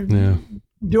 and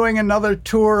doing another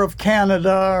tour of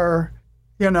Canada or,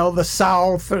 the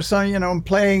South or something,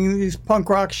 playing these punk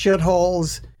rock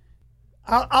shitholes.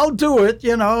 I'll do it,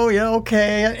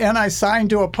 okay. And I signed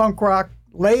to a punk rock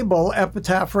label,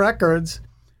 Epitaph Records,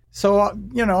 So,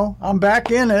 I'm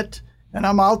back in it, and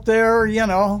I'm out there,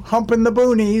 humping the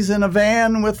boonies in a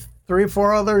van with 3 or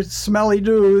 4 other smelly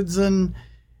dudes, and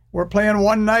we're playing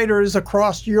one-nighters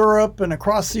across Europe and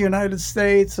across the United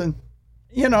States. And,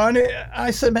 and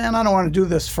I said, man, I don't want to do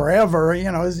this forever.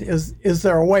 Is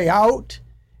there a way out?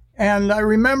 And I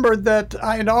remembered that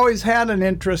I had always had an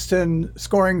interest in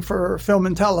scoring for film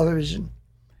and television.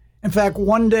 In fact,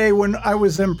 one day when I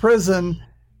was in prison,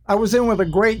 I was in with a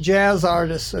great jazz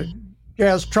artist, a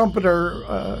jazz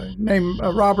trumpeter named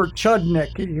Robert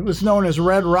Chudnik. He was known as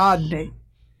Red Rodney.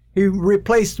 He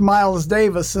replaced Miles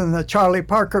Davis in the Charlie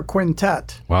Parker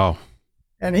Quintet. Wow.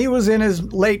 And he was in his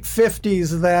late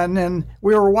 50s then, and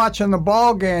we were watching the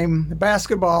ball game, the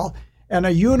basketball, and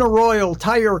a Uniroyal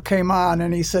tire came on,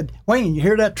 and he said, Wayne, you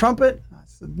hear that trumpet? I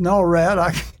said, no, Red,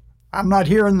 I'm not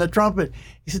hearing the trumpet.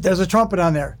 He said, there's a trumpet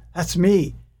on there. That's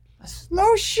me. I said,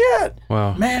 no shit.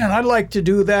 Wow. Man, I'd like to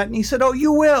do that. And he said, oh,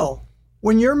 you will.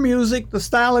 When your music, the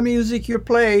style of music you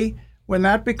play, when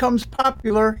that becomes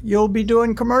popular, you'll be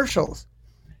doing commercials.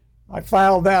 I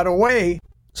filed that away.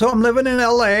 So I'm living in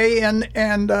LA,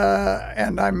 and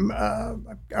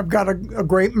I've got a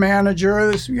great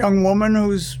manager, this young woman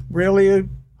who's really a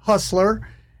hustler,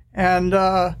 and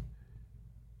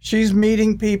she's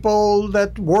meeting people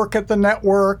that work at the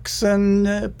networks and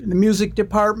the music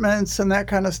departments and that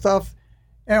kind of stuff.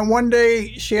 And one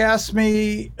day she asked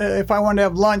me if I wanted to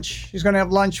have lunch. She's going to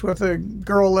have lunch with a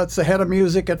girl that's the head of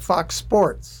music at Fox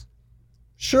Sports.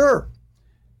 Sure.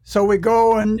 So we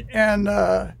go and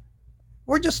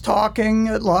we're just talking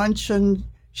at lunch, and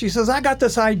she says, I got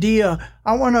this idea.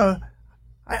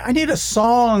 I need a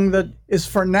song that is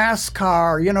for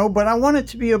NASCAR, but I want it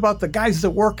to be about the guys that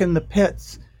work in the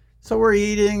pits. So we're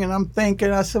eating, and I'm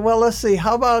thinking, I said, well, let's see,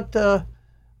 how about a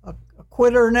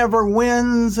quitter never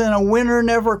wins and a winner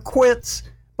never quits,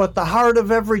 but the heart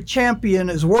of every champion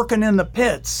is working in the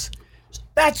pits.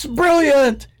 That's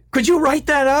brilliant. Could you write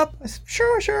that up? I said,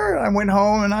 sure. I went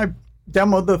home, and I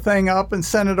demoed the thing up and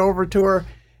sent it over to her.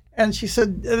 And she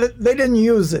said they didn't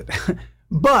use it,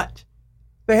 but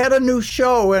they had a new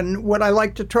show, and would I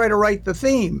like to try to write the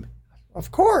theme? Of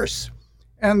course.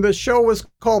 And the show was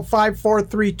called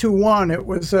 54321. It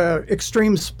was an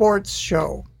extreme sports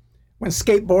show when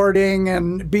skateboarding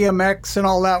and BMX and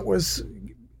all that was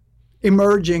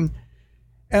emerging.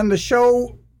 And the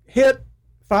show hit,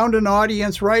 found an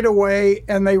audience right away,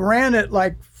 and they ran it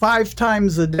like 5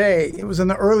 times a day. It was in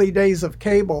the early days of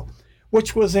cable,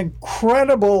 which was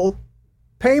incredible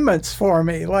payments for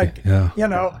me.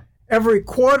 Every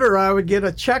quarter I would get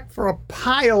a check for a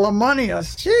pile of money. I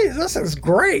said, geez, this is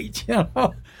great.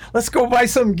 Let's go buy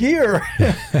some gear.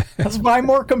 Let's buy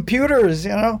more computers,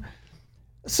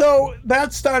 So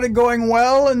that started going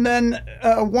well. And then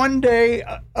one day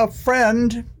a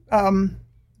friend,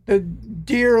 the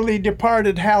dearly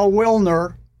departed Hal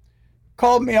Wilner,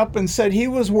 called me up and said he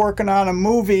was working on a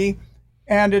movie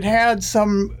and it had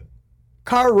some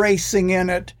car racing in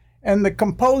it, and the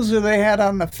composer they had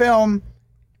on the film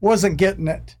wasn't getting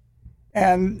it.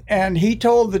 And he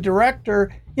told the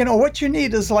director, what you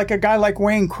need is like a guy like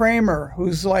Wayne Kramer,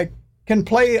 who's can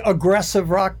play aggressive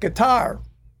rock guitar.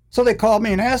 So they called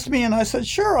me and asked me, and I said,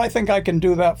 sure, I think I can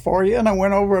do that for you. And I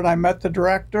went over and I met the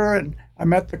director and I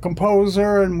met the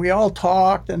composer, and we all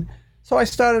talked. And so I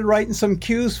started writing some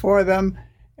cues for them,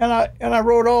 and I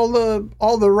wrote all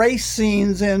the race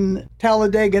scenes in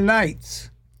Talladega Nights.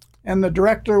 And the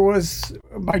director was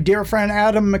my dear friend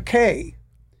Adam McKay.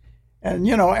 And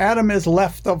Adam is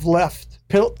left of left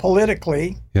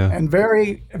politically, and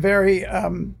very, very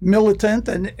militant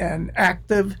and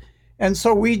active. And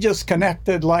so we just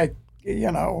connected we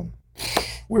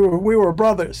were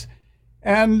brothers.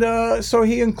 And so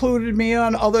he included me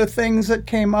on other things that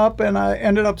came up, and I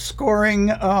ended up scoring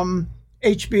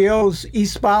HBO's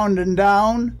Eastbound and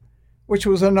Down, which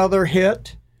was another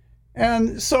hit.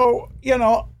 And so,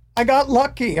 I got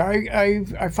lucky.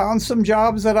 I found some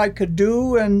jobs that I could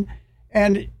do, and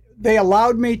they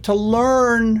allowed me to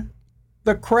learn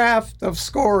the craft of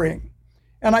scoring.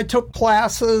 And I took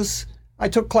classes. I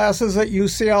took classes at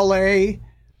UCLA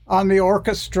on the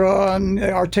orchestra and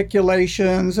the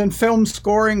articulations, and film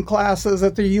scoring classes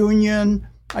at the Union.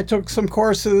 I took some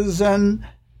courses and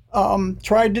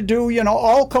tried to do,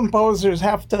 all composers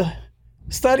have to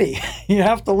study. You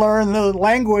have to learn the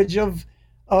language of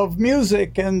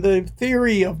music and the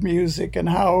theory of music and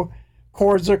how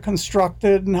chords are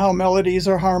constructed and how melodies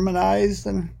are harmonized.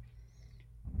 And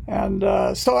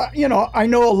so, I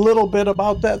know a little bit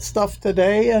about that stuff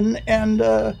today, and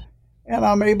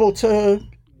I'm able to,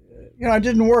 I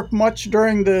didn't work much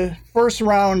during the first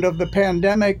round of the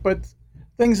pandemic, but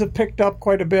things have picked up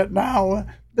quite a bit now.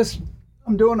 This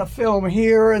I'm doing a film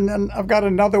here, and then I've got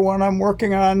another one I'm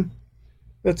working on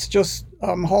that's just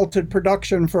halted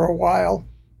production for a while.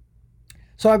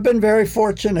 So I've been very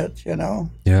fortunate, you know.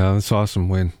 Yeah, that's awesome,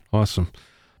 Wayne. Awesome.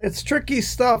 It's tricky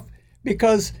stuff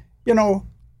because, you know,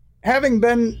 having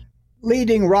been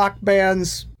leading rock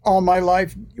bands all my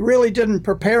life really didn't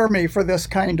prepare me for this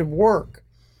kind of work.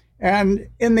 And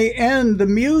in the end, the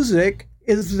music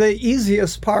is the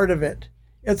easiest part of it.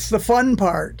 It's the fun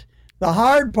part. The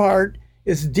hard part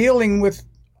is dealing with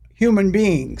human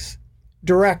beings,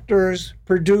 directors,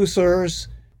 producers.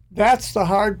 That's the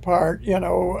hard part, you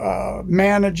know,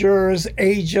 managers,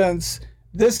 agents.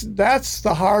 That's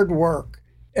the hard work.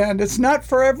 And it's not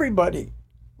for everybody.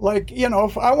 Like, you know,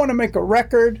 if I want to make a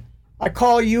record, I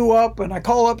call you up and I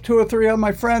call up 2 or 3 of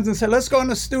my friends and say, let's go in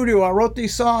the studio. I wrote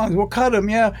these songs. We'll cut them.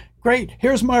 Yeah, great.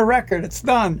 Here's my record. It's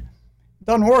done. It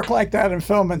doesn't work like that in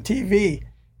film and TV.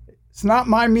 It's not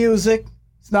my music.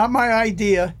 It's not my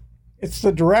idea. It's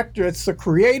the director. It's the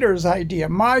creator's idea.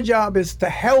 My job is to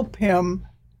help him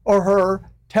or her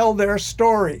tell their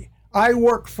story. I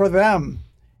work for them.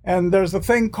 And there's a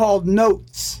thing called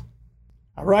notes.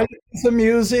 I write some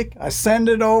music, I send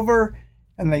it over,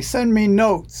 and they send me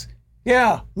notes.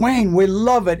 Yeah, Wayne, we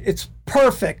love it. It's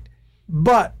perfect.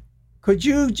 But could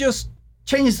you just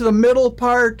change the middle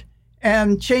part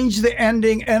and change the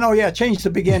ending? And oh yeah, change the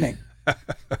beginning.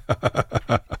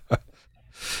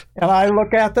 And I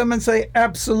look at them and say,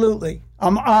 absolutely,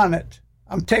 I'm on it.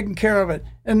 I'm taking care of it.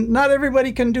 And not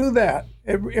everybody can do that.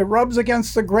 It rubs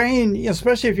against the grain,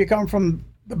 especially if you come from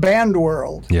the band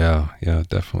world. Yeah,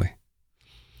 definitely.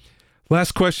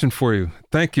 Last question for you.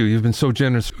 Thank you. You've been so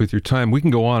generous with your time. We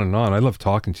can go on and on. I love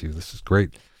talking to you. This is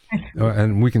great.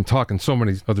 And we can talk on so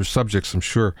many other subjects, I'm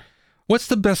sure. What's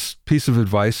the best piece of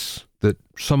advice that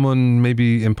someone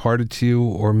maybe imparted to you,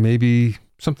 or maybe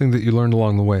something that you learned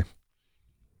along the way?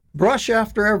 Brush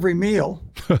after every meal.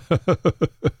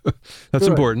 That's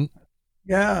important.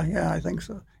 Yeah, I think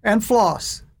so. And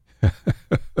floss. I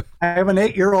have an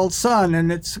 8-year-old son,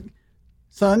 and it's,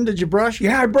 son, did you brush?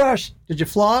 Yeah, I brushed. Did you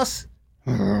floss?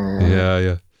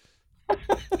 Yeah.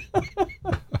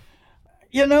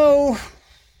 You know,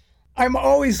 I'm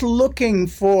always looking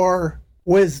for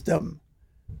wisdom.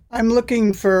 I'm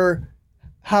looking for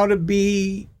how to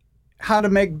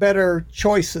make better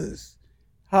choices,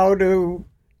 how to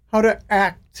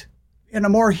act in a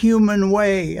more human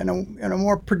way, in a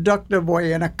more productive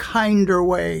way, in a kinder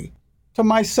way to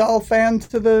myself and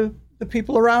to the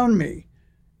people around me.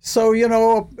 So, you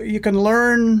know, you can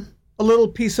learn a little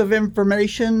piece of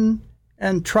information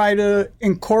and try to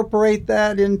incorporate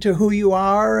that into who you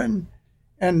are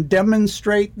and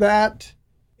demonstrate that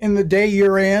in the day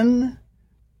you're in.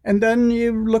 And then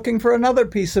you're looking for another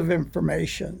piece of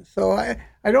information. So I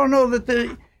don't know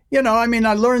that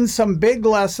I learned some big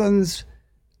lessons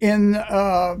in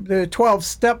the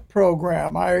 12-step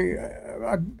program.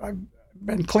 I've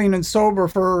been clean and sober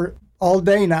for all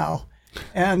day now.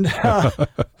 And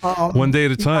one day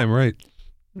at a time, right?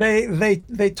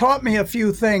 They taught me a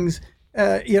few things.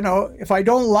 If I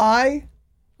don't lie,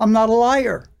 I'm not a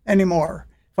liar anymore.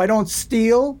 If I don't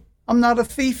steal, I'm not a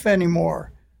thief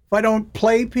anymore. If I don't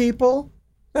play people,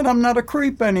 then I'm not a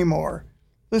creep anymore.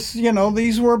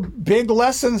 These were big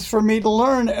lessons for me to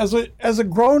learn as a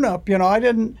grown-up. I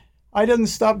didn't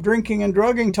stop drinking and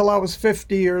drugging till I was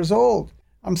 50 years old.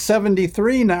 I'm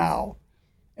 73 now.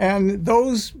 And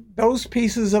those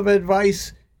pieces of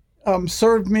advice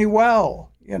served me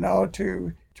well,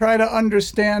 to try to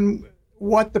understand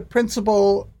what the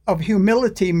principle of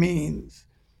humility means,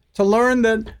 to learn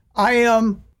that I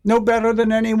am no better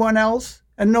than anyone else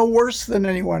and no worse than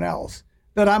anyone else,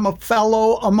 that I'm a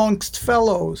fellow amongst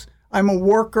fellows. I'm a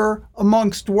worker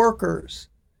amongst workers.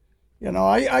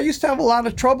 I used to have a lot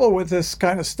of trouble with this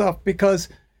kind of stuff because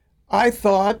I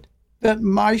thought that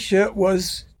my shit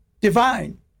was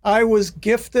divine. I was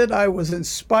gifted, I was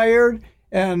inspired,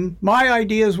 and my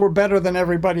ideas were better than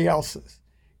everybody else's.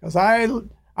 Because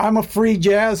I'm a free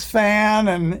jazz fan,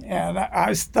 and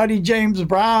I study James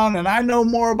Brown, and I know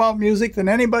more about music than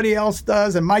anybody else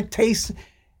does, and my taste,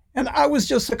 and I was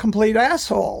just a complete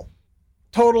asshole,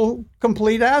 total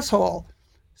complete asshole.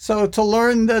 So to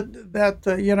learn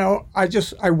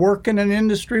that I work in an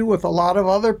industry with a lot of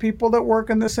other people that work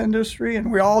in this industry,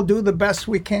 and we all do the best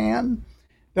we can.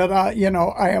 That I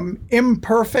am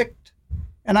imperfect,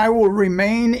 and I will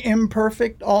remain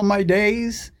imperfect all my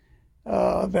days.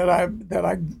 I'm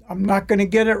not going to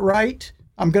get it right.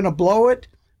 I'm going to blow it,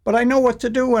 but I know what to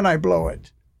do when I blow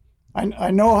it.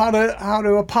 I know how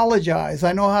to apologize.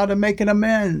 I know how to make an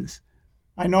amends.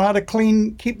 I know how to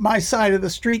keep my side of the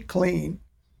street clean.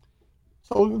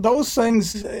 So those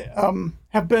things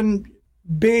have been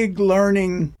big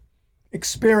learning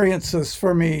experiences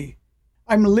for me.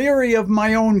 I'm leery of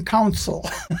my own counsel.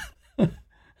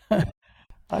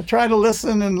 I try to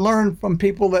listen and learn from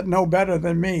people that know better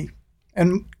than me,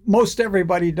 and most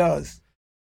everybody does.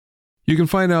 You can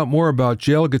find out more about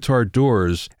Jail Guitar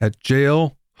Doors at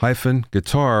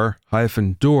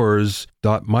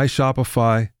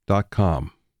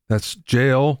jail-guitar-doors.myshopify.com. That's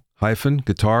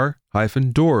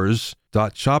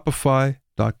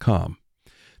jail-guitar-doors.shopify.com.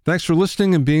 Thanks for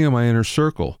listening and being in my inner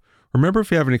circle. Remember,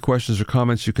 if you have any questions or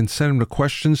comments, you can send them to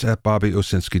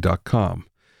questions@BobbyOwsinski.com.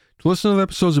 To listen to the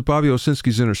episodes of Bobby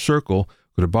Owsinski's Inner Circle,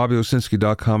 go to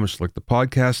BobbyOwsinski.com and select the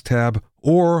podcast tab,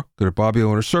 or go to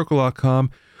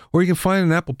BobbyOwinnerCircle.com, or you can find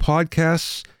an Apple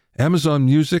Podcasts, Amazon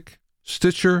Music,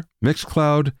 Stitcher,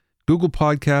 Mixcloud, Google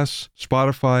Podcasts,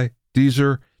 Spotify,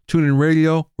 Deezer, TuneIn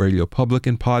Radio, Radio Public,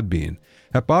 and Podbean.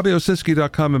 At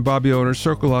BobbyOwsinski.com and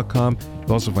BobbyOwinnerCircle.com,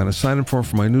 you'll also find a sign-in form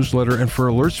for my newsletter and for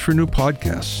alerts for new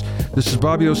podcasts. This is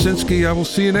Bobby Owsinski. I will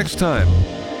see you next time.